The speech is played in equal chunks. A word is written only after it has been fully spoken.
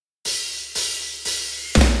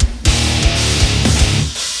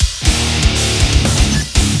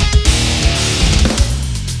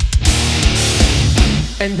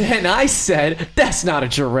And then I said, that's not a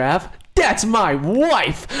giraffe. That's my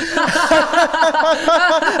wife.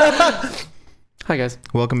 Hi, guys.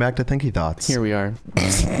 Welcome back to Thinky Thoughts. Here we are. I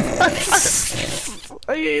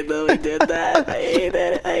hate that we did that. I hate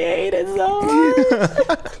it. I hate it so much.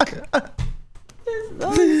 It's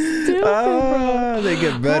so stupid, bro. They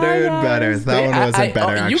get better and better. That one wasn't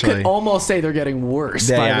better, actually. You could almost say they're getting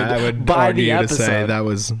worse I would by argue the to episode. say that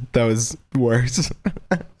was worse.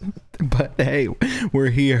 But hey, we're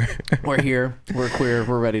here. We're here. We're queer.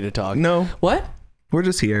 We're ready to talk. No, What? we're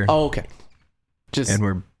just here. Oh, okay. Just And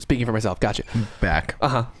we're speaking for myself. Gotcha. back.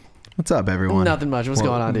 Uh-huh. What's up, everyone? Nothing much. What's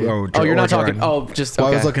going on, dude? oh, Oh, you're not Jordan. talking. Oh, just Well,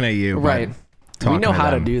 okay. I was looking at you. but Right. We talking know how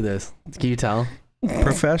to them. do this. Can you tell?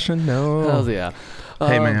 Professional. Hells yeah.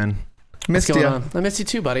 Hey, man. What's Missed going you. on? I missed you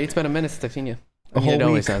too, buddy. It's been a minute since I've seen you. A whole It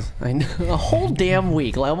always week. has. I know. A whole damn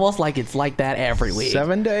week. Almost like it's like that every week.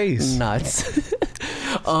 7 days. Nuts.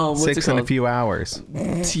 What's 6 it in a called? few hours.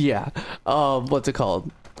 Yeah. What's it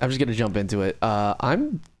called? I'm just gonna jump into it.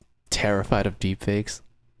 I'm terrified of deepfakes.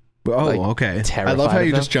 Oh, Like, okay. I terrified love how of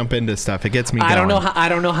you them. just jump into stuff. It gets me going. I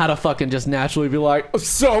don't know how to fucking just naturally be like,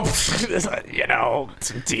 so you know,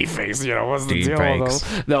 deepfakes, you know, what's the deal with Deepfakes.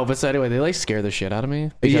 those? No, but so anyway, they like scare the shit out of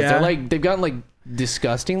me because Yeah. they're like they've gotten like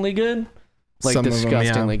disgustingly good, like Some of them, yeah.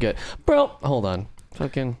 disgustingly good. Bro, hold on,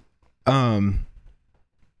 fucking.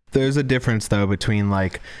 There's a difference though between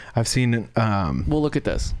like I've seen Well, look at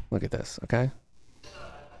this. Look at this. Okay.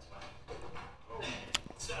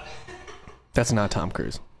 That's not Tom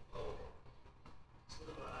Cruise.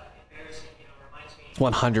 It's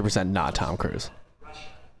 100% not Tom Cruise.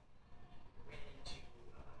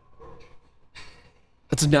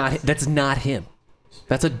 That's not him.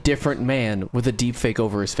 That's a different man with a deep fake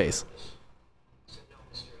over his face.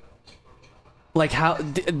 Like how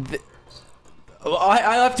I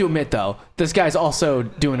have to admit though, this guy's also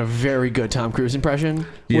doing a very good Tom Cruise impression,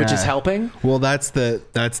 which Yeah. is helping. well that's the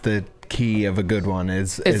key of a good one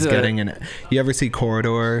is It's getting in it. You ever see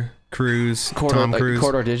Corridor Cruise? Tom Cruise?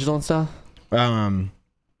 Corridor Digital and stuff.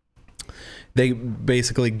 They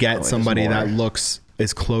basically get there's somebody more. that looks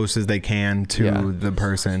as close as they can to Yeah. the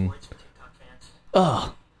person.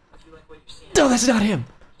 Oh, no, that's not him.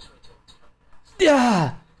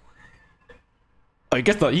 Yeah. Oh, he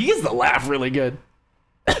gets the laugh really good.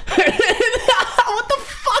 What the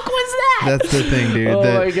fuck was that? That's the thing, dude. Oh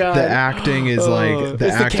the, my God. the acting is like the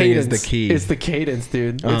It's acting is the cadence. key. It's the cadence,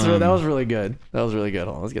 dude. That was really good. That was really good.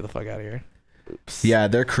 Hold on, let's get the fuck out of here. Oops. Yeah,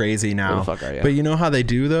 they're crazy now. Where the fuck are ya? But you know how they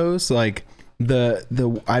do those? Like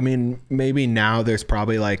the I mean, maybe now there's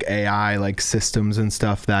probably like AI like systems and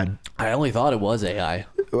stuff that I only thought it was AI.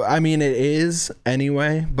 I mean it is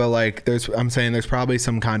anyway, but like I'm saying there's probably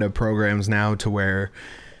some kind of programs now to where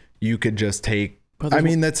you could just take But I there's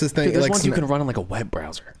mean one- that's the thing Dude, there's like ones you can run on like a web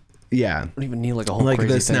browser. yeah. You don't even need like a whole Like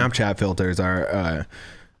crazy the thing. Snapchat filters are a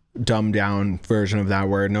dumbed down version of that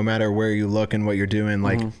where no matter where you look and what you're doing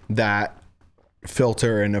like Mm-hmm. that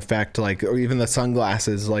filter and effect like or even the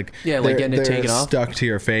sunglasses like Yeah, like getting it they're taken off. stuck to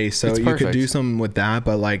your face so It's you could perfect. do something with that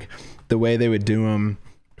but like the way they would do them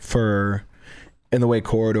for in the way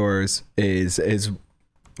Corridors is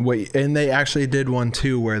what and they actually did one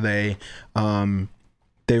too where they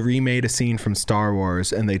remade a scene from Star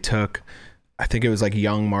Wars and they took I think it was like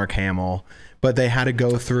young Mark Hamill but they had to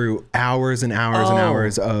go through hours and hours and Oh.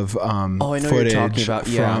 hours of I know what you're footage talking about,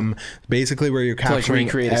 yeah. from basically where you're like, capturing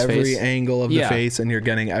recreate his every face. angle of the Yeah. face and you're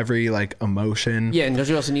getting every like emotion. Yeah, and don't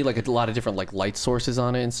you also need like a lot of different like light sources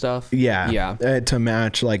on it and stuff? Yeah. Yeah. To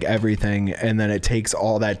match like everything and then it takes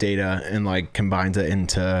all that data and like combines it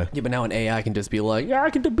into Yeah, but now an AI can just be like, yeah,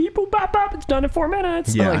 I can do beep boop bop bop. It's done in 4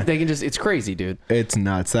 minutes. Yeah. Like they can just, it's crazy, dude. it's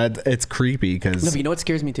nuts. It's creepy No, because but you know what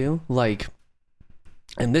scares me too? Like,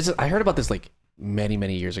 and this is, I heard about this like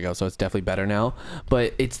many years ago, so it's definitely better now.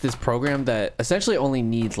 But it's this program that essentially only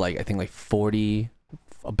needs like I think like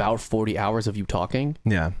about 40 hours of you talking,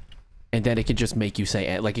 yeah. and then it can just make you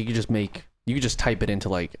say like you could just type it into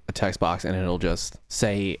like a text box and it'll just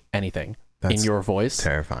say anything That's in your voice.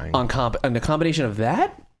 Terrifying. And the combination of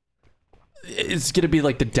that, it's gonna be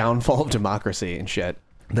like the downfall of democracy and shit.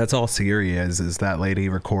 That's all Siri is that lady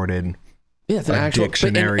recorded. Yeah, it's an A actual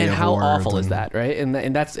dictionary and of how words awful is and- that, right? And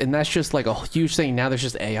that's just like a huge thing. Now there's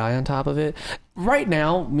just AI on top of it. Right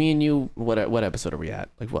now, me and you, what episode are we at?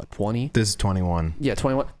 Like what, 20? This is 21. Yeah,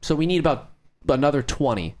 21. So we need about another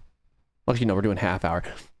 20. Well, you know, we're doing half hour.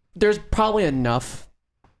 There's probably enough,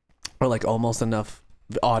 or like almost enough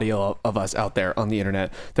audio of us out there on the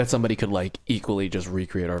internet that somebody could like equally just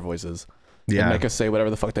recreate our voices Yeah. and make us say whatever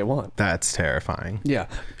the fuck they want. That's terrifying. Yeah.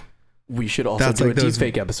 We should also That's do like a those-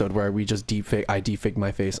 deepfake episode where we just deepfake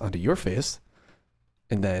my face onto your face,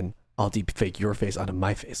 and then I'll deep fake your face onto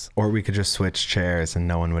my face. Or we could just switch chairs and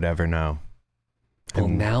no one would ever know. Well,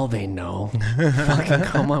 now they know. Fucking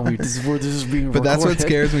come on, this is being recorded. But that's what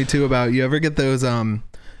scares me too about, you ever get those, I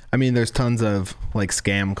mean, there's tons of like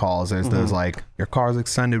scam calls. There's those like your car's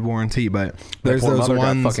extended warranty, but there's those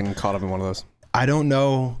ones. Got fucking caught up in one of those. I don't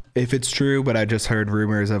know if it's true, but I just heard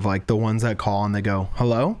rumors of like the ones that call and they go,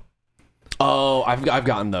 hello? Oh, I've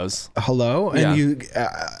gotten those. Hello? And Yeah. you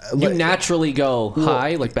You naturally go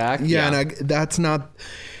hi, like back. Yeah, and that's not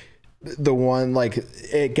the one, like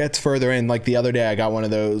it gets further in. Like the other day I got one of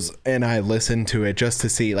those and I listened to it just to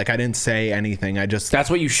see, like I didn't say anything. I just That's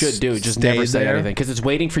what you should do. Just never say anything because it's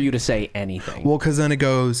waiting for you to say anything. Well, because then it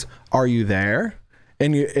goes, are you there?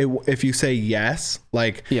 And if you say yes,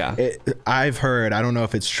 like I've heard, I don't know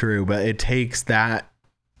if it's true, but it takes that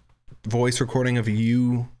voice recording of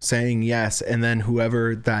you saying yes, and then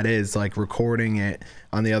whoever that is like recording it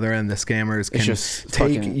on the other end, the scammers can just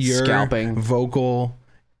take your scalping. vocal,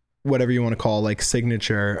 whatever you want to call, like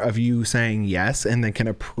signature of you saying yes, and they can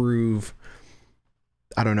approve,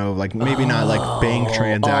 I don't know, like maybe not like bank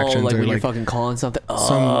transactions like or when like you're fucking calling something.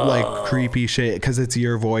 some like creepy shit because it's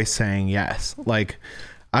your voice saying yes. Like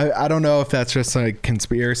I don't know if that's just a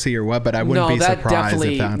conspiracy or what, but I wouldn't be surprised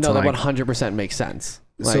if that's that like 100% makes sense.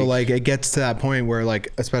 so like it gets to that point where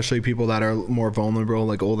like especially people that are more vulnerable,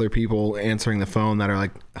 like older people answering the phone that are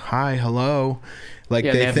like, hi, hello, like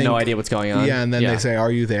they have no idea what's going on. Yeah, and then they say,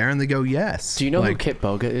 are you there? And they go, yes. Do you know like, who Kit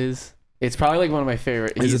Boga is? It's probably like one of my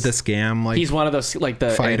favorite. Is it the scam? Like he's one of those like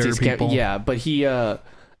the fighter people. Yeah, but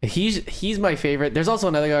he's my favorite. There's also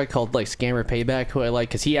another guy called like Scammer Payback who I like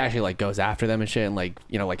because he actually like goes after them and shit and like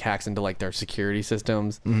like hacks into like their security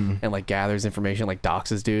systems and like gathers information, like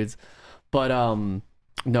doxes dudes. But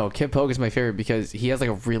no, Kit Pogue is my favorite because he has like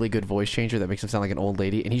a really good voice changer that makes him sound like an old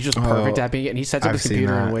lady, and he's just perfect at being it. And he sets up his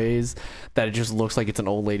computer in ways that it just looks like it's an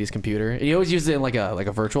old lady's computer. And he always uses it in like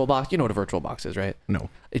a virtual box. You know what a virtual box is, right? No,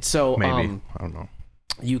 it's so maybe I don't know.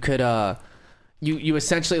 You could you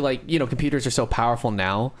essentially like computers are so powerful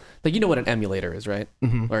now, like what an emulator is, right?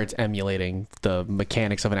 Where it's emulating the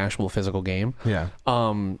mechanics of an actual physical game. Yeah.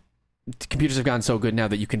 Computers have gotten so good now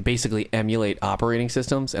that you can basically emulate operating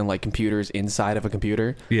systems and like computers inside of a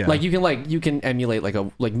computer. Yeah. Like you can emulate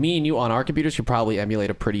like me and you on our computers could probably emulate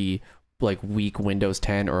a pretty like weak Windows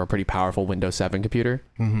 10 or a pretty powerful Windows 7 computer.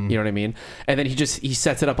 You know what I mean? And then he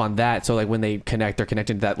sets it up on that, so like when they connect, they're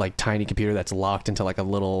connected to that like tiny computer that's locked into like a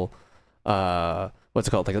little what's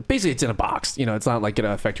it called? Like basically it's in a box. It's not like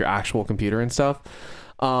gonna affect your actual computer and stuff.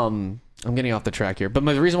 I'm getting off the track here, but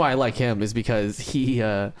the reason why I like him is because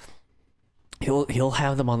he'll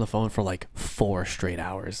have them on the phone for like 4 straight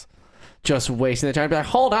hours, just wasting the time. Be like,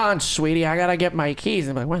 hold on, sweetie, I gotta get my keys.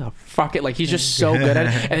 And I'm like, where the fuck it? Like he's just so good at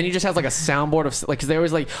it. And then he just has like a soundboard of like, because they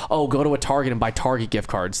always like, oh, go to a Target and buy Target gift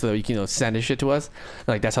cards so that you can send his shit to us. And,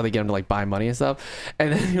 like that's how they get him to like buy money and stuff.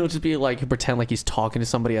 And then he'll just be like, he'll pretend like he's talking to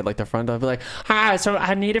somebody at like the front door. Be like, hi, so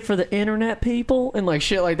I need it for the internet people and like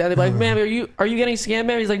shit like that. They're like, ma'am, are you getting scammed,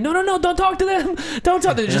 ma'am? He's like, no, don't talk to them. Don't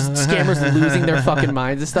talk to them. Just scammers losing their fucking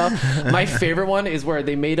minds and stuff. My favorite one is where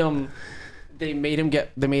they made him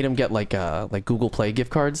get like Google Play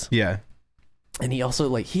gift cards. Yeah. And he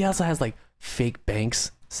also has like fake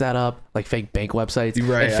banks set up, like fake bank websites,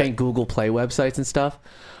 right, and fake Google Play websites and stuff.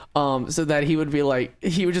 So that he would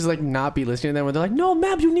just like not be listening to them when they're like, no,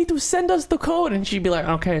 ma'am, you need to send us the code. And she'd be like,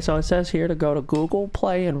 okay, so it says here to go to Google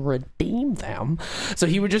Play and redeem them. So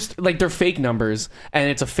he would just like, they're fake numbers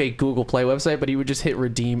and it's a fake Google Play website, but he would just hit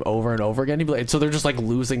redeem over and over again. He'd be like, so they're just like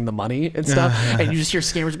losing the money and stuff. And you just hear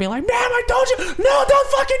scammers being like, ma'am, I told you, no,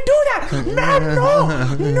 don't fucking do that. Ma'am,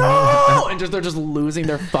 no. And they're just losing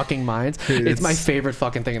their fucking minds. It's my favorite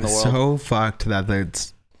fucking thing in the world. So fucked that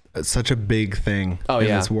it's such a big thing in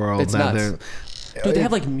this world. It's nuts. Dude, they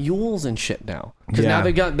have like mules and shit now. Because now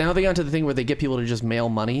they got to the thing where they get people to just mail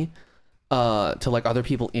money to like other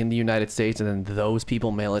people in the United States, and then those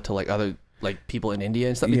people mail it to like other like people in India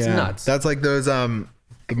and stuff. It's nuts. That's like those the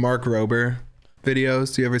Mark Rober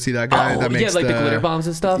videos. Do you ever see that guy? That makes like the glitter bombs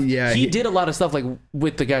and stuff. Yeah, he did a lot of stuff like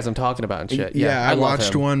with the guys I'm talking about and shit. Yeah, I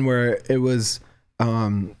watched one where it was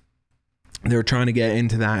they were trying to get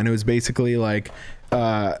into that, and it was basically like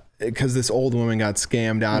because this old woman got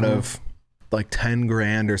scammed out of like 10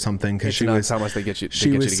 grand or something because she was how much they get you.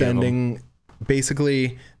 She was sending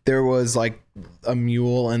basically there was like a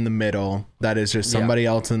mule in the middle that is just somebody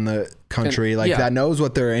else in the country that knows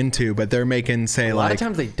what they're into, but they're making a lot of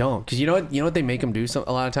times they don't, because you know what they make them do.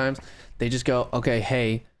 A lot of times they just go, okay,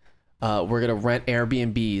 hey, we're gonna rent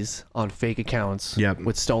Airbnbs on fake accounts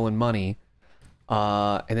with stolen money,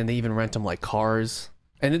 and then they even rent them like cars.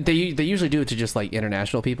 And they usually do it to just like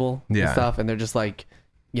international people and stuff. And they're just like,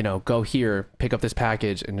 go here, pick up this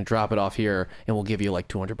package and drop it off here, and we'll give you like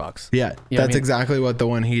 $200. Yeah, that's exactly what the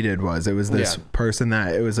one he did was. It was this person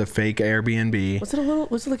that it was a fake Airbnb.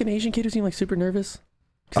 Was it like an Asian kid who seemed like super nervous?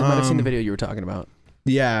 I might have seen the video you were talking about.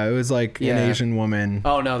 Yeah, it was like an Asian woman.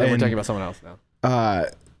 Oh no, then we're talking about someone else now.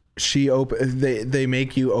 They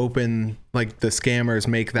make you open, like the scammers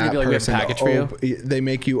make that like, person package for you? They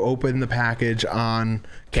make you open the package on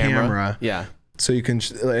camera. Yeah. So you can,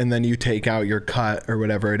 and then you take out your cut or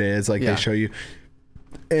whatever it is. Like they show you,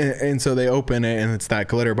 and so they open it, and it's that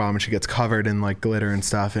glitter bomb, and she gets covered in like glitter and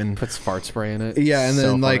stuff, and puts fart spray in it. Yeah, and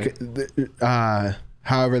then like,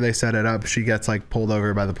 however they set it up, she gets like pulled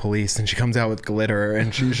over by the police, and she comes out with glitter,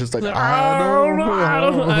 and she's just like, I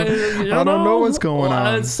don't know what's going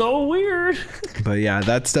on. It's so weird. But yeah,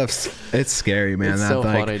 that it's scary, man. It's that, so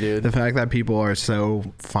like, funny, dude. The fact that people are so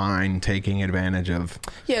fine taking advantage of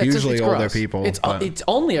usually it's older gross. people. It's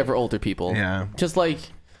only ever older people. Yeah. Just like,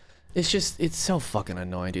 it's so fucking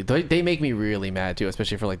annoying, dude. They make me really mad too,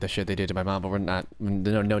 especially for like the shit they did to my mom. But we're not,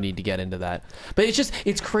 no need to get into that. But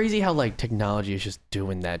it's crazy how like technology is just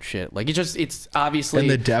doing that shit. Like it's obviously, and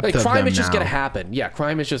the depth like, of crime them is just now. gonna happen. Yeah,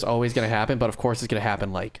 crime is just always gonna happen. But of course, it's gonna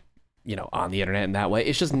happen like, on the internet in that way.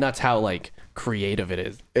 It's just nuts how like creative it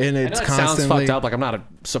is. And it's I know constantly sounds fucked up. Like I'm not a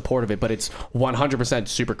support of it, but it's 100%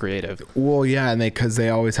 super creative. Well, yeah, and because they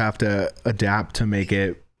always have to adapt to make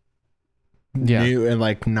it new and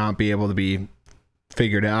like not be able to be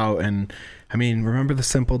figured out. And I mean, remember the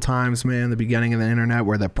simple times, man, the beginning of the internet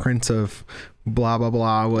where the prince of blah blah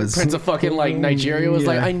blah was Prince of fucking like Nigeria was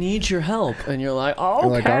like, I need your help, and you're like, oh, okay.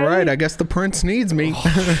 You're like, all right, I guess the prince needs me.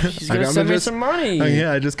 He's gonna send me some money.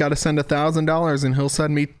 Yeah, I just got to send $1,000 and he'll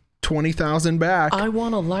send me 20,000 back. I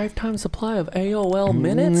want a lifetime supply of AOL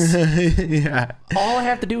minutes. Yeah. All I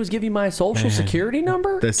have to do is give you my social security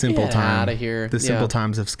number. The simple out of here. The simple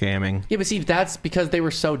times of scamming. Yeah, but see, that's because they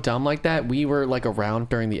were so dumb like that. We were like around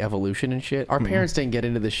during the evolution and shit. Our parents didn't get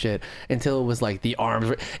into this shit until it was like the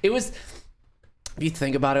arms. It was. If you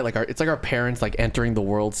think about it, like it's like our parents like entering the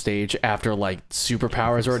world stage after like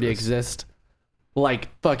superpowers already exist. Like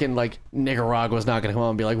fucking like Nicaragua's not gonna come on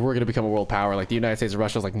and be like, we're gonna become a world power. Like the United States and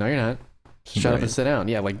Russia's like, no, you're not. Shut up and sit down.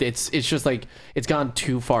 Yeah, like it's just like it's gone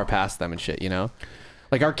too far past them and shit.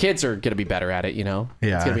 Like our kids are gonna be better at it. Yeah,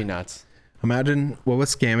 it's gonna be nuts. Imagine what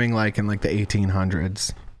was scamming like in like the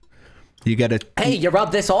 1800s. You get hey, you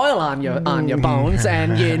rub this oil on your bones,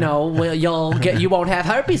 and you won't have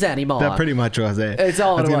herpes anymore. That pretty much was it. It's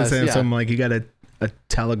all it was. Something like you got a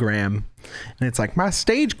telegram, and it's like my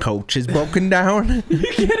stagecoach is broken down.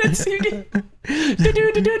 We've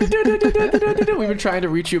been trying to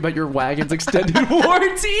reach you about your wagon's extended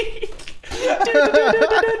warranty.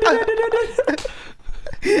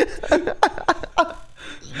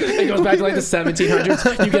 It goes back to like the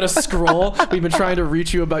 1700s. You get a scroll. We've been trying to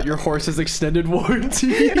reach you about your horse's extended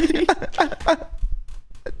warranty.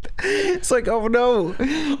 It's like, oh no.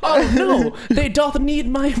 Oh no, they doth need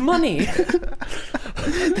my money.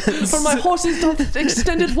 For my horse's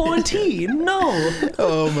extended warranty. No.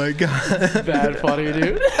 Oh my god. Bad funny,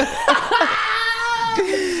 dude.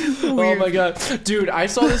 Oh my god, dude, I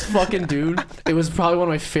saw this fucking dude. It was probably one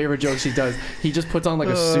of my favorite jokes he does. He just puts on like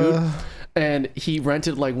a suit and he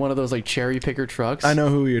rented like one of those like cherry picker trucks. I know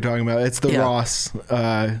who you're talking about. It's the Ross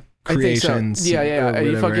Creations. So. Yeah. And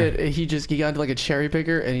he got into like a cherry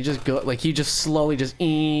picker and he just slowly just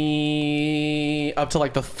up to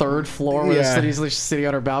like the third floor where the city's like sitting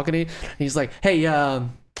on her balcony. And he's like, hey,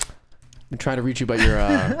 I'm trying to reach you about your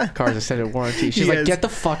car's extended warranty. She's like, get the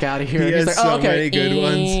fuck out of here. And he's like, so many good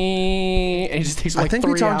ones. And he just takes like 3 hours. I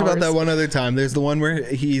think we talked about that one other time. There's the one where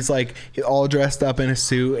he's like all dressed up in a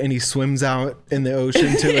suit and he swims out in the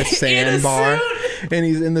ocean to a sandbar. And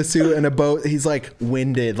he's in the suit in a boat. He's like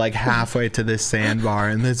winded like halfway to this sandbar.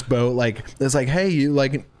 And this boat like it's like, hey,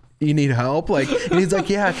 you need help? Like, and he's like,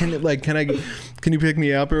 yeah, can you pick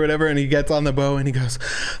me up or whatever? And he gets on the boat and he goes,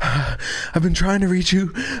 I've been trying to reach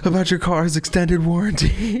you about your car's extended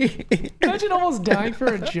warranty. Imagine almost dying for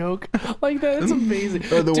a joke like that. It's amazing.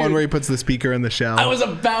 Or the one where he puts the speaker in the shell. I was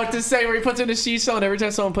about to say where he puts it in a seashell and every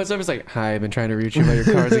time someone puts it up, it's like, hi, I've been trying to reach you about your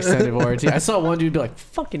car's extended warranty. I saw one dude be like,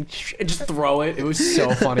 fucking shit, and just throw it. It was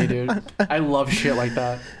so funny, dude. I love shit like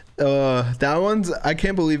that. That one's, I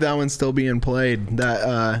can't believe that one's still being played.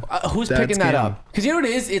 That who's picking that up? Because you know what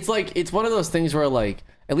it is? It's like, it's one of those things where like,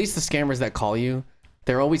 at least the scammers that call you,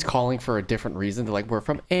 they're always calling for a different reason. They're like, we're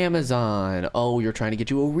from Amazon. Oh, you're trying to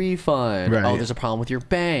get you a refund. Right. Oh, there's a problem with your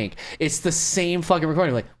bank. It's the same fucking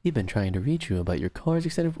recording. Like, we've been trying to reach you about your car's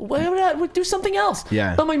extended. Why not do something else?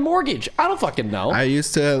 Yeah. About my mortgage. I don't fucking know. I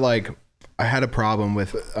used to I had a problem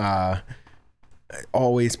with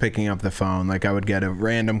always picking up the phone. Like I would get a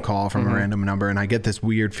random call from a random number, and I get this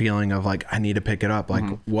weird feeling of like I need to pick it up. Like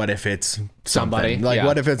what if it's somebody? Something? Like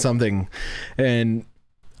what if it's something? And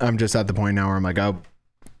I'm just at the point now where I'm like, oh,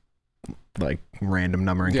 like random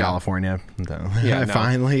number in California. So I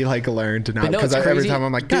finally like learned to not, because every time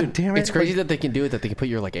I'm like, God damn it. It's crazy that they can do it, that they can put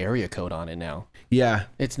your like area code on it now. Yeah.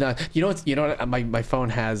 It's not, you know what, my phone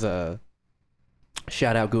has a,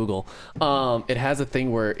 shout out Google. It has a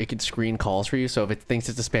thing where it can screen calls for you. So if it thinks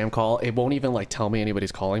it's a spam call, it won't even like tell me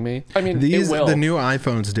anybody's calling me. I mean, it will. The new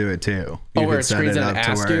iPhones do it too. You where it screens it up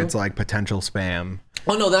to where it's like potential spam.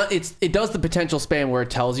 Oh no, it does the potential spam where it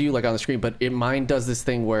tells you like on the screen, but mine does this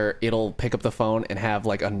thing where it'll pick up the phone and have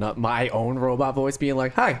like my own robot voice being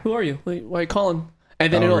like, "Hi, who are you? Why are you calling?"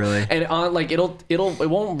 And then it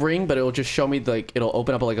won't ring, but it'll just show me like, it'll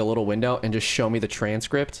open up like a little window and just show me the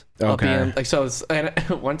transcript. Okay. Like so, and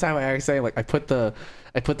one time I actually like I put the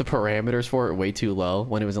parameters for it way too low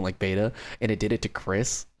when it was in like beta, and it did it to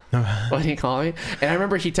Chris. When he called me, and I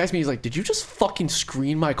remember he texted me, he's like, "Did you just fucking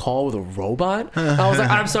screen my call with a robot?" I was like,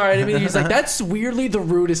 "I'm sorry, I didn't mean." He's like, "That's weirdly the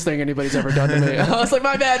rudest thing anybody's ever done to me." I was like,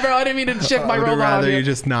 "My bad, bro. I didn't mean to check my robot." Rather you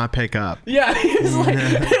just not pick up. Yeah,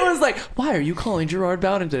 it was like, "Why are you calling Gerard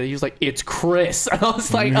Bowden today?" He was like, "It's Chris." And I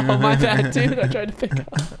was like, "Oh, my bad, dude. I tried to pick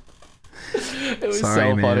up." It was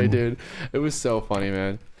funny, dude. It was so funny,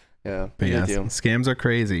 man. Yeah, but yeah, scams are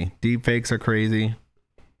crazy. Deep fakes are crazy.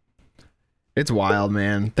 It's wild,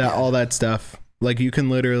 man. All that stuff. Like you can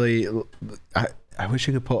literally. I wish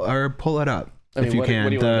you could pull it up if you can. What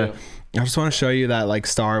do you want to do? I just want to show you that like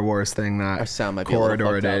Star Wars thing that our sound might be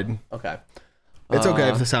Corridor did. Okay. It's okay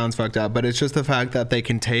if the sound's fucked up, but it's just the fact that they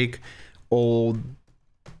can take old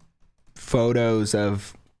photos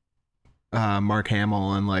of Mark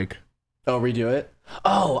Hamill and like. Oh, redo it.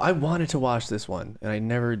 Oh, I wanted to watch this one and I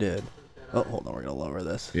never did. Oh, hold on. We're gonna lower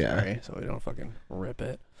this. Yeah. Sorry, so we don't fucking rip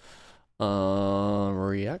it.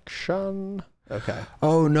 Reaction. Okay.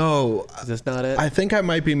 Oh no, is this not it? I think I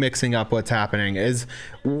might be mixing up what's happening. Is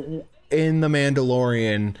in The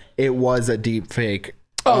Mandalorian, it was a deep fake.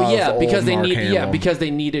 Oh yeah, because they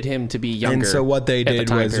needed him to be younger. And so what they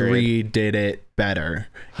did was redid it better.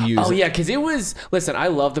 Because it was. Listen, I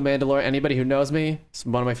love The Mandalorian. Anybody who knows me, it's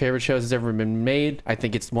one of my favorite shows that's ever been made. I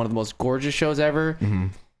think it's one of the most gorgeous shows ever. Mm-hmm.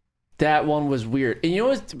 That one was weird. And you know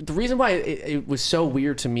what? The reason why it was so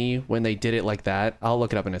weird to me when they did it like that, I'll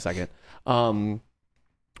look it up in a second. When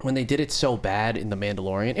they did it so bad in The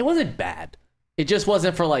Mandalorian, it wasn't bad. It just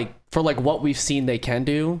wasn't for what we've seen they can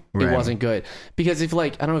do. Right. It wasn't good. Because if I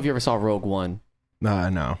don't know if you ever saw Rogue One.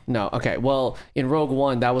 No. No. Okay. Well, in Rogue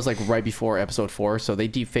One, that was like right before Episode 4. So they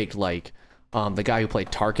deepfaked like the guy who played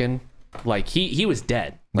Tarkin. Like he was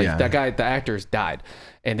dead. Like that guy, the actor's died.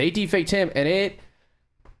 And they deepfaked him, and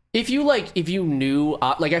if you knew,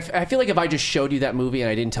 I feel like if I just showed you that movie and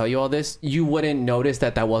I didn't tell you all this, you wouldn't notice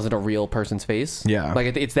that wasn't a real person's face. Yeah.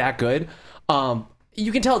 Like it's that good.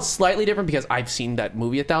 You can tell it's slightly different because I've seen that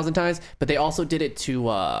movie 1,000 times, but they also did it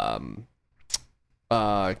to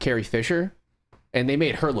Carrie Fisher, and they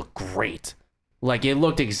made her look great. Like it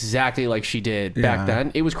looked exactly like she did back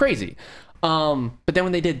then. It was crazy. But then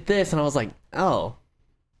when they did this, and I was like, oh,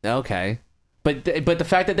 okay. But the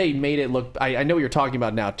fact that they made it look, I know what you're talking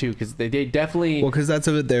about now too, because they definitely. Well, because that's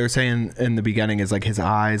what they were saying in the beginning is like his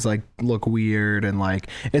eyes like look weird, and like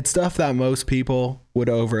it's stuff that most people would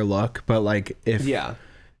overlook, but like if. Yeah.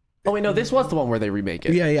 Oh wait, no, this was the one where they remake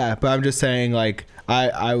it. Yeah, but I'm just saying like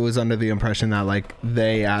I was under the impression that like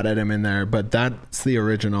they added him in there, but that's the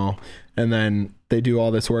original, and then they do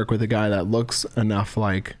all this work with a guy that looks enough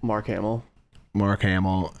like Mark Hamill.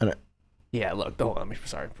 And yeah, look, hold on,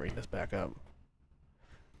 sorry, bring this back up.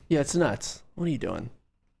 Yeah, it's nuts. What are you doing?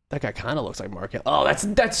 That guy kind of looks like Mark Hamill. Oh,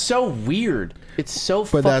 that's so weird. It's so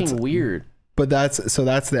fucking weird. But that's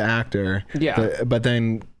the actor. Yeah. But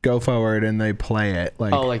then go forward and they play it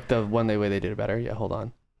like. Oh, like the way they did it better. Yeah, hold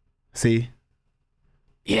on. See.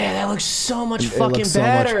 Yeah, that looks so much fucking better. So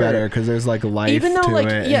much better because there's like life to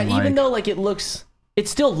it. Yeah, even though like it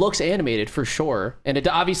still looks animated for sure, and it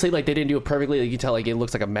obviously like they didn't do it perfectly. Like you tell like it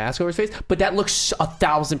looks like a mask over his face, but that looks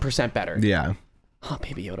 1,000% better. Yeah. Oh,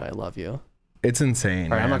 Baby Yoda, I love you. It's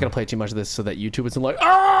insane. All right, I'm not gonna play too much of this so that YouTube isn't like,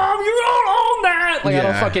 oh, you don't own that. Like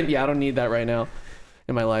I don't need that right now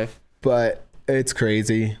in my life. But it's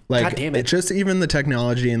crazy. Like, God damn it. It's just even the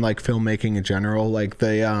technology and like filmmaking in general. Like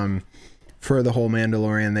they for the whole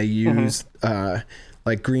Mandalorian, they use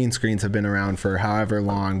like green screens have been around for however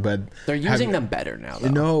long, but they're using them better now. Though.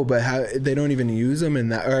 No, but they don't even use them in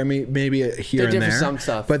that. Or I mean, maybe here and there. Some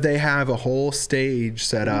stuff. But they have a whole stage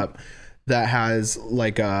set up that has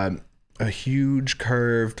like a huge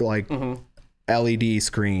curved like LED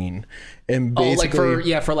screen, and Oh, basically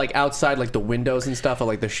like for like outside, like the windows and stuff, or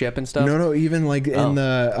like the ship and stuff. no, even like in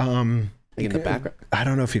the Like in the background. I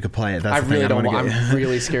don't know if you could play it. That's I the really thing. don't want. Get, I'm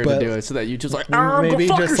really scared to do it, so that you just like maybe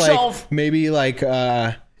go fuck just yourself. like maybe like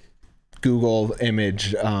Google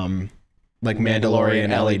image like Mandalorian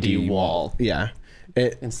LED wall. Yeah.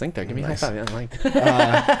 In sync there. Give me a high five. I'm like,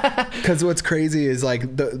 because what's crazy is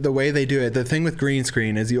like the way they do it. The thing with green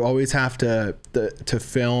screen is you always have to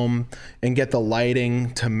film and get the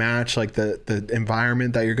lighting to match like the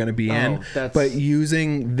environment that you're going to be in. But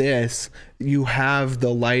using this, you have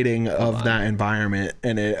the lighting of that environment,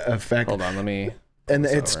 and it affects. Hold on, let me. And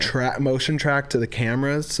it's motion track to the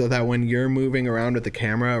cameras, so that when you're moving around with the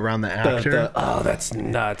camera around the actor, oh, that's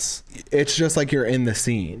nuts. It's just like you're in the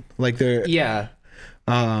scene. Like they're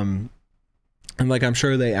and like I'm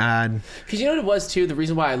sure they add, because you know what it was too. The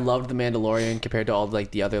reason why I loved The Mandalorian compared to all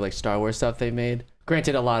like the other like Star Wars stuff they made.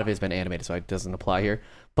 Granted, a lot of it's been animated, so it doesn't apply here.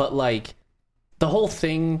 But like the whole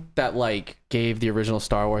thing that like gave the original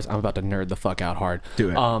Star Wars, I'm about to nerd the fuck out hard. Do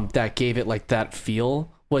it. That gave it like that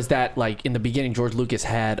feel was that like in the beginning George Lucas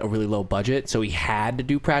had a really low budget, so he had to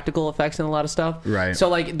do practical effects and a lot of stuff. Right. So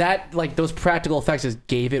like that, like those practical effects just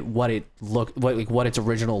gave it what it looked, what its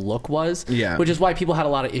original look was. Yeah. Which is why people had a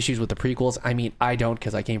lot of issues with the prequels. I mean, I don't,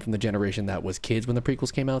 because I came from the generation that was kids when the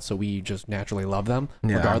prequels came out, so we just naturally love them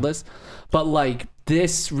regardless. But like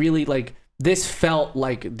this really like this felt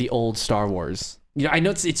like the old Star Wars. You know, I know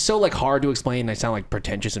it's so like hard to explain. I sound like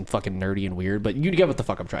pretentious and fucking nerdy and weird, but you get what the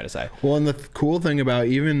fuck I'm trying to say. Well, and the cool thing about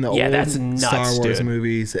even the old that's nuts, Star Wars dude.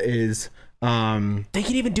 movies is They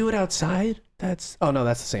can even do it outside. That's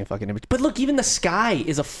the same fucking image. But look, even the sky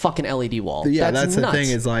is a fucking LED wall. Yeah, that's nuts. the thing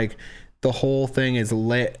is like the whole thing is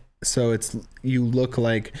lit, so it's you look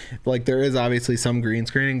like there is obviously some green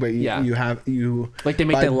screening, but you like they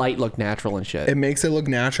make the light look natural and shit. It makes it look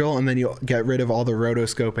natural, and then you get rid of all the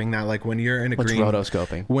rotoscoping. That like when you're in a What's green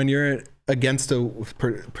rotoscoping? When you're against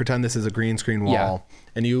pretend this is a green screen wall,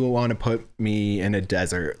 and you want to put me in a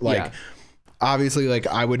desert, like obviously like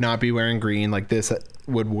I would not be wearing green, like this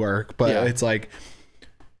would work, but it's like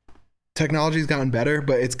technology's gotten better,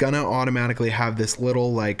 but it's gonna automatically have this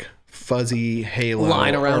little like fuzzy halo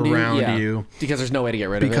line around you because there's no way to get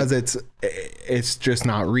rid of it, because it's just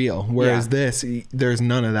not real. Whereas this, there's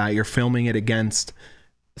none of that. You're filming it against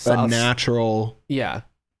a natural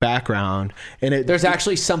background, and there's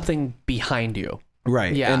actually something behind you,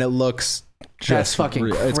 and it looks just that's fucking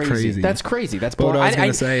crazy. It's crazy. That's crazy. That's what I was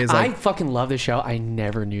gonna say is like, I fucking love this show. I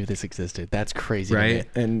never knew this existed. That's crazy, right?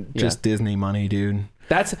 And just Disney money, dude.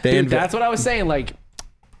 That's what I was saying. Like,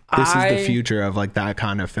 this is the future of like that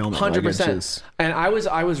kind of film. 100%. And I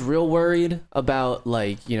was real worried about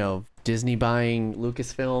like, you know, Disney buying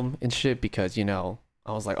Lucasfilm and shit, because, you know,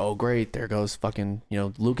 I was like, oh great, there goes fucking, you know,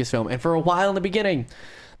 Lucasfilm. And for a while in the beginning,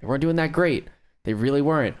 they weren't doing that great. They really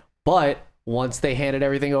weren't. But once they handed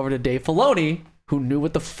everything over to Dave Filoni, who knew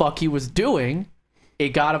what the fuck he was doing, it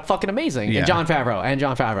got fucking amazing. And Jon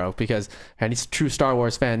Favreau, because any true Star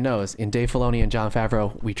Wars fan knows, in Dave Filoni and Jon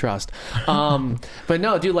Favreau, we trust. But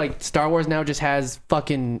no, dude, like Star Wars now just has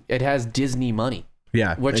it has Disney money.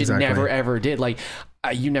 Yeah, which it never ever did. Like,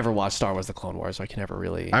 you never watched Star Wars: The Clone Wars, so I can never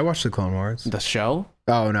really. I watched The Clone Wars. The show?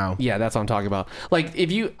 Oh no. Yeah, that's what I'm talking about. Like,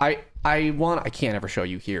 if you, I can't ever show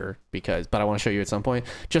you here but I want to show you at some point.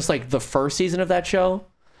 Just like the first season of that show.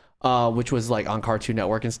 Which was like on Cartoon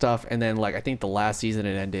Network and stuff, and then like I think the last season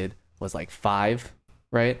it ended was like 5,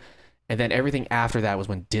 right? And then everything after that was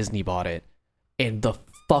when Disney bought it, and the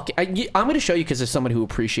fuck I'm gonna show you because there's someone who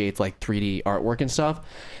appreciates like 3D artwork and stuff.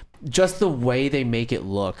 Just the way they make it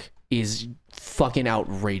look is fucking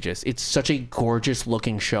outrageous. It's such a gorgeous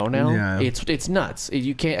looking show now. Yeah. It's nuts.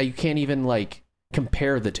 You can't even like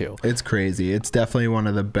compare the two. It's crazy. It's definitely one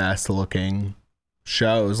of the best looking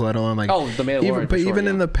shows, let alone like The Mandalorian. Even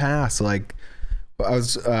in the past, like I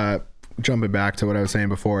was jumping back to what I was saying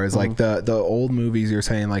before is like the old movies, you're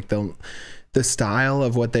saying like the style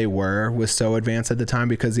of what they were was so advanced at the time,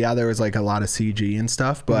 because there was like a lot of CG and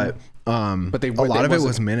stuff, but a lot of it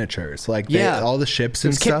was miniatures, like all the ships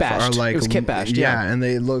and stuff are like, it was kit bashed, and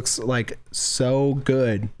they looks like so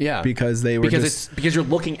good, because they were because you're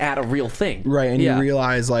looking at a real thing, right? And you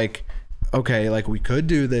realize like, okay, like we could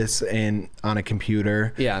do this on a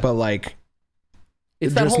computer, but like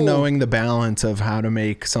it's just knowing the balance of how to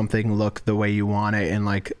make something look the way you want it. And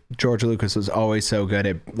like George Lucas was always so good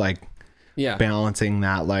at like balancing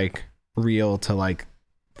that like real to like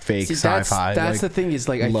fake sci-fi. That's the thing is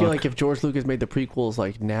like, I feel like if George Lucas made the prequels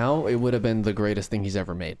like now, it would have been the greatest thing he's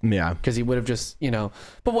ever made. Yeah. Because he would have just, you know,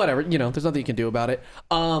 but whatever, you know, there's nothing you can do about it.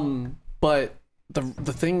 But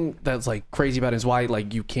the thing that's like crazy about it is why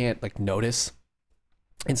like you can't like notice.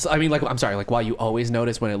 And so, I mean, like, I'm sorry, like why you always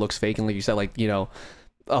notice when it looks fake. And like you said, like, you know,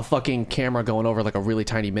 a fucking camera going over like a really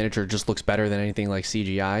tiny miniature just looks better than anything like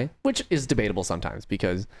CGI, which is debatable sometimes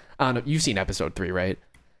because I don't know. You've seen episode 3, right?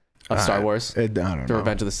 Of Star Wars. I don't know.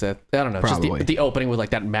 Revenge of the Sith. I don't know. Probably. Just the opening with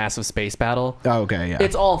like that massive space battle. Oh, okay, yeah.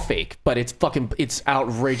 It's all fake, but it's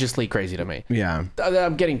outrageously crazy to me. Yeah.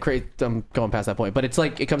 I'm getting crazy. I'm going past that point, but it's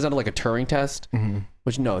like, it comes down to like a Turing test,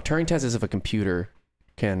 which no, a Turing test is if a computer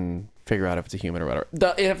can figure out if it's a human or whatever.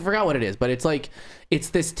 I forgot what it is, but it's like, it's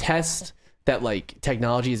this test that like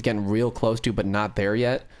technology is getting real close to, but not there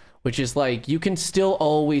yet, which is like, you can still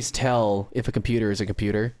always tell if a computer is a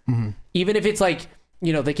computer, even if it's like,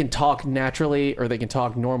 you know, they can talk naturally or they can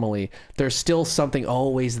talk normally. There's still something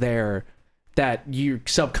always there that you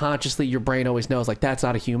subconsciously, your brain always knows, like, that's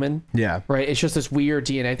not a human. Yeah. Right? It's just this weird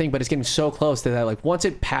DNA thing, but it's getting so close to that. Like, once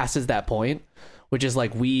it passes that point, which is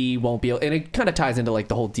like, we won't be able, and it kind of ties into like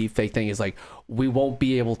the whole deep fake thing, is like, we won't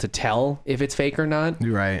be able to tell if it's fake or not.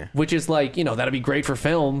 Right. Which is like, you know, that'd be great for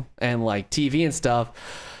film and like TV and stuff.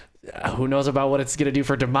 Who knows about what it's going to do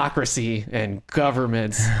for democracy and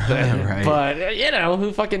governments. Right. But, you know,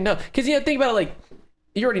 who fucking knows? Because, you know, think about it, like,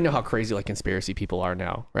 you already know how crazy, like, conspiracy people are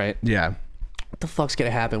now, right? Yeah. What the fuck's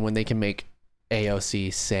going to happen when they can make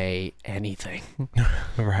AOC say anything?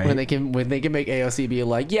 Right. When they can make AOC be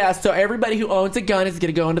like, yeah, so everybody who owns a gun is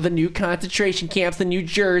going to go into the new concentration camps in New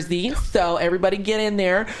Jersey. So everybody get in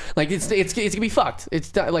there. Like, it's going to be fucked.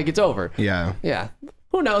 It's like, it's over. Yeah. Yeah.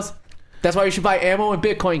 Who knows? That's why you should buy ammo and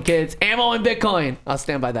Bitcoin, kids. Ammo and Bitcoin. I'll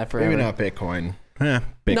stand by that forever. Maybe not Bitcoin. Bitcoin.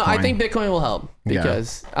 No, I think Bitcoin will help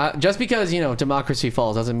because just because, you know, democracy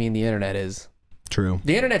falls doesn't mean the internet is. True.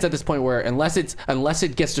 The internet's at this point where unless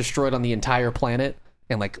it gets destroyed on the entire planet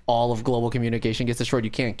and like all of global communication gets destroyed,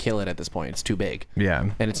 you can't kill it at this point. It's too big. Yeah.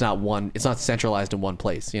 And it's not centralized in one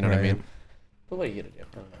place. You know what I mean? But what are you gonna do?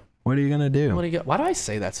 I don't know. What are you gonna do? Why do I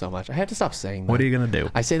say that so much? I have to stop saying that. What are you gonna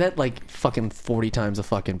do? I say that like fucking 40 times a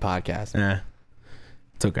fucking podcast. Yeah.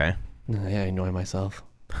 It's okay. Yeah, I annoy myself.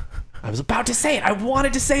 I was about to say it. I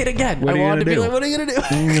wanted to say it again. What are you wanted to gonna be do? like, what are you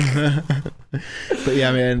gonna do? But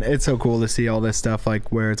yeah, man, it's so cool to see all this stuff,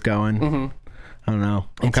 like where it's going. I don't know.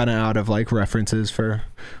 I'm kind of out of like references for.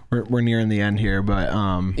 We're nearing the end here, but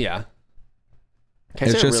yeah. Can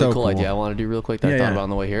I it's say just a really so cool cool. idea I want to do real quick that I thought about on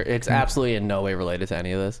the way here? It's absolutely in no way related to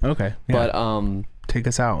any of this. Okay. Yeah. But take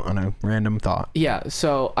us out on a random thought. yeah.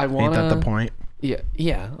 So I want. Ain't that the point? Yeah.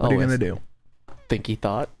 Yeah. What are you gonna do? Thinky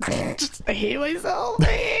thought. I hate myself. I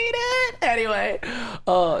hate it. Anyway,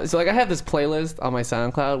 so like I have this playlist on my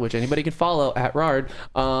SoundCloud, which anybody can follow at Rard.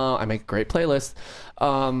 I make a great playlist.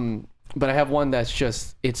 But I have one that's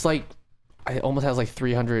just, it's like, it almost has like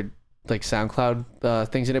 300 like SoundCloud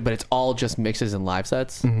things in it, but it's all just mixes and live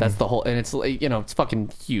sets. That's the whole, and it's like, you know, it's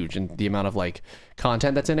fucking huge and the amount of like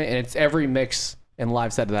content that's in it, and it's every mix and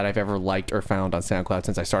live set that I've ever liked or found on SoundCloud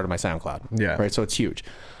since I started my SoundCloud. Yeah. Right. So it's huge.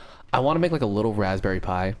 I want to make like a little Raspberry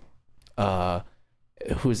Pi,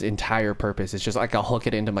 whose entire purpose is just like I'll hook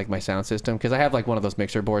it into like my sound system because I have like one of those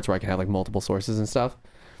mixer boards where I can have like multiple sources and stuff.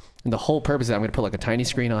 And the whole purpose is I'm gonna put like a tiny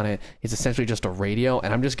screen on it. It's essentially just a radio,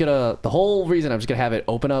 and I'm just gonna. The whole reason I'm just gonna have it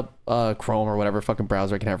open up Chrome or whatever fucking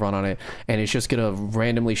browser I can have run on it, and it's just gonna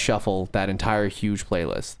randomly shuffle that entire huge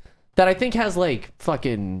playlist that I think has like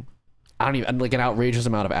fucking. I don't even like an outrageous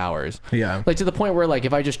amount of hours. Yeah. Like to the point where like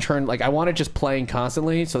if I just turn like I want it just playing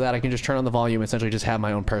constantly so that I can just turn on the volume and essentially just have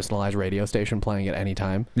my own personalized radio station playing at any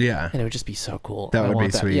time. Yeah. And it would just be so cool. That would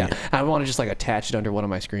be sweet. Yeah. I want to just like attach it under one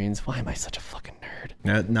of my screens. Why am I such a fucking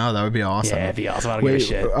nerd? No, that would be awesome. Yeah, it'd be awesome. I don't give a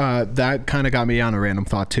shit. That kind of got me on a random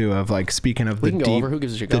thought too of like speaking of We can go over. Who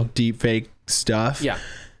gives a shit? the deep fake stuff. Yeah.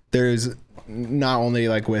 There's not only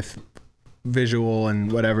like with visual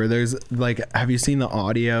and whatever, there's like, have you seen the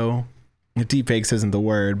audio? Deepfakes isn't the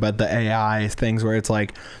word, but the AI things where it's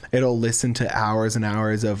like it'll listen to hours and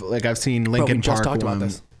hours of like I've seen Linkin we just Park talked about one.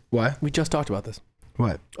 this. What? We just talked about this.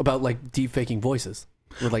 What? About like deep faking voices.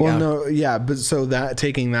 With, like, Well, no, yeah, but so that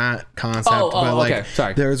taking that concept, but like okay.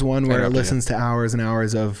 Sorry. there's one where it interrupted you. listens to hours and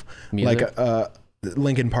hours of Music? like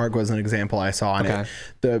Linkin Park was an example I saw in Okay. it.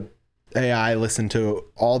 The AI listened to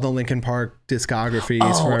all the Linkin Park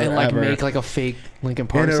discographies forever, and like make like a fake Linkin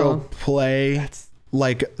Park and it'll song. play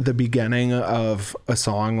like the beginning of a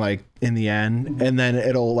song like in the end, and then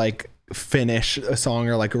it'll like finish a song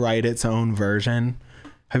or like write its own version.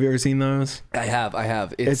 Have you ever seen those? I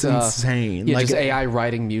have. It's insane. Yeah, like just AI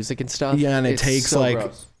writing music and stuff. Yeah, and it It's takes so like,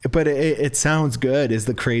 gross. but it sounds good is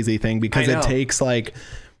the crazy thing because I know. it takes like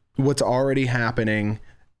what's already happening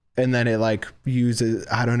and then it like uses,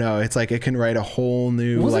 I don't know, it's like it can write a whole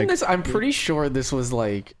new Wasn't like this, I'm pretty sure this was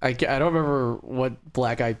like, I don't remember what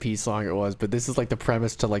Black Eyed Peas song it was, but this is like the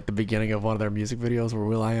premise to like the beginning of one of their music videos where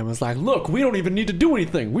will.i.am is like, look, we don't even need to do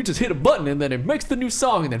anything, we just hit a button and then it makes the new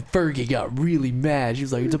song. And then Fergie got really mad. She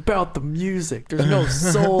was like, it's about the music, there's no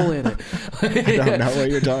soul in it. I don't know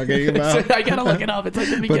what you're talking about. I gotta look it up. It's like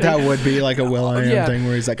the beginning. But that would be like a will.i.am thing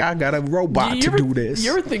where he's like, I got a robot to do this.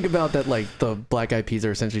 You ever think about that, like the Black Eyed Peas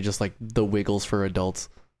are essentially just like the Wiggles for adults?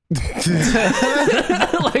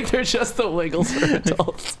 Like they're just the Wiggles for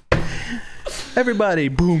adults. Everybody,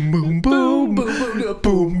 boom, boom, boom, boom,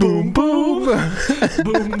 boom, boom, boom, boom,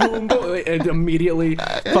 boom, boom, and immediately,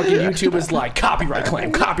 fucking YouTube is like copyright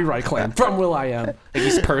claim from will.i.am. Like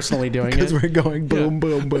he's personally doing it because we're going boom,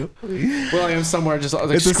 boom, boom. will.i.am somewhere just like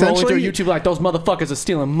scrolling through YouTube like those motherfuckers are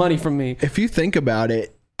stealing money from me. If you think about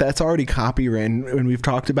it, that's already copywritten, and we've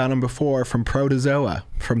talked about him before from Protozoa,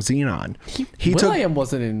 from Xenon. will.i.am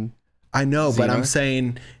wasn't in. I know, Xenon. But I'm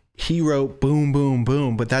saying. He wrote boom, boom,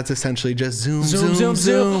 boom, but that's essentially just zoom, zoom, zoom,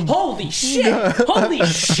 zoom. Holy shit! Holy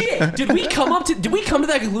shit! Did we come to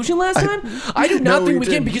that conclusion last time? I do not think we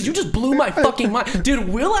can, because you just blew my fucking mind. Did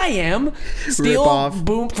will.i.am steal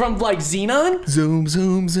boom from like Xenon? Zoom,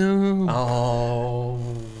 zoom, zoom. Oh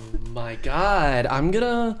my god!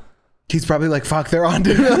 He's probably like, fuck, they're on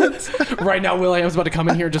to us. Right now, will.i.am's about to come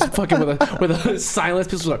in here just fucking with a silence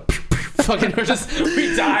pistol like. Fucking, we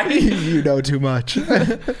die. You know too much.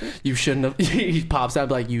 You shouldn't have. He pops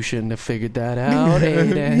out like, you shouldn't have figured that out,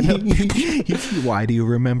 Aiden. Why do you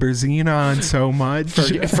remember Xenon so much?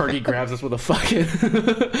 Fergie grabs us with a fucking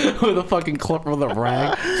clip with a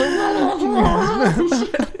rag.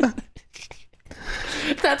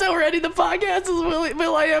 That's how we're ending the podcast. Is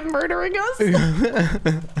will.i.am murdering us?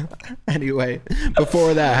 Anyway,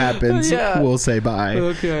 before that happens, we'll say bye.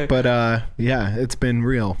 Okay. But yeah, it's been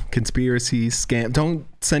real. Conspiracy, scam. Don't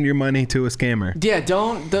send your money to a scammer. Yeah,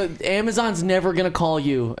 the Amazon's never gonna call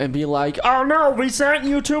you and be like, oh no, we sent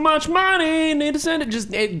you too much money, need to send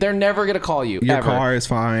it. They're never gonna call you. Your car is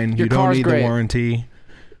fine. You don't need the warranty.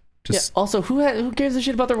 Just also, who gives a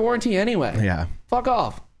shit about their warranty anyway? Yeah. Fuck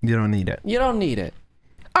off. You don't need it. You don't need it.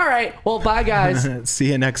 All right. Well, bye, guys. See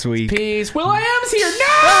you next week. Peace. will.i.am's here.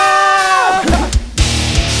 No!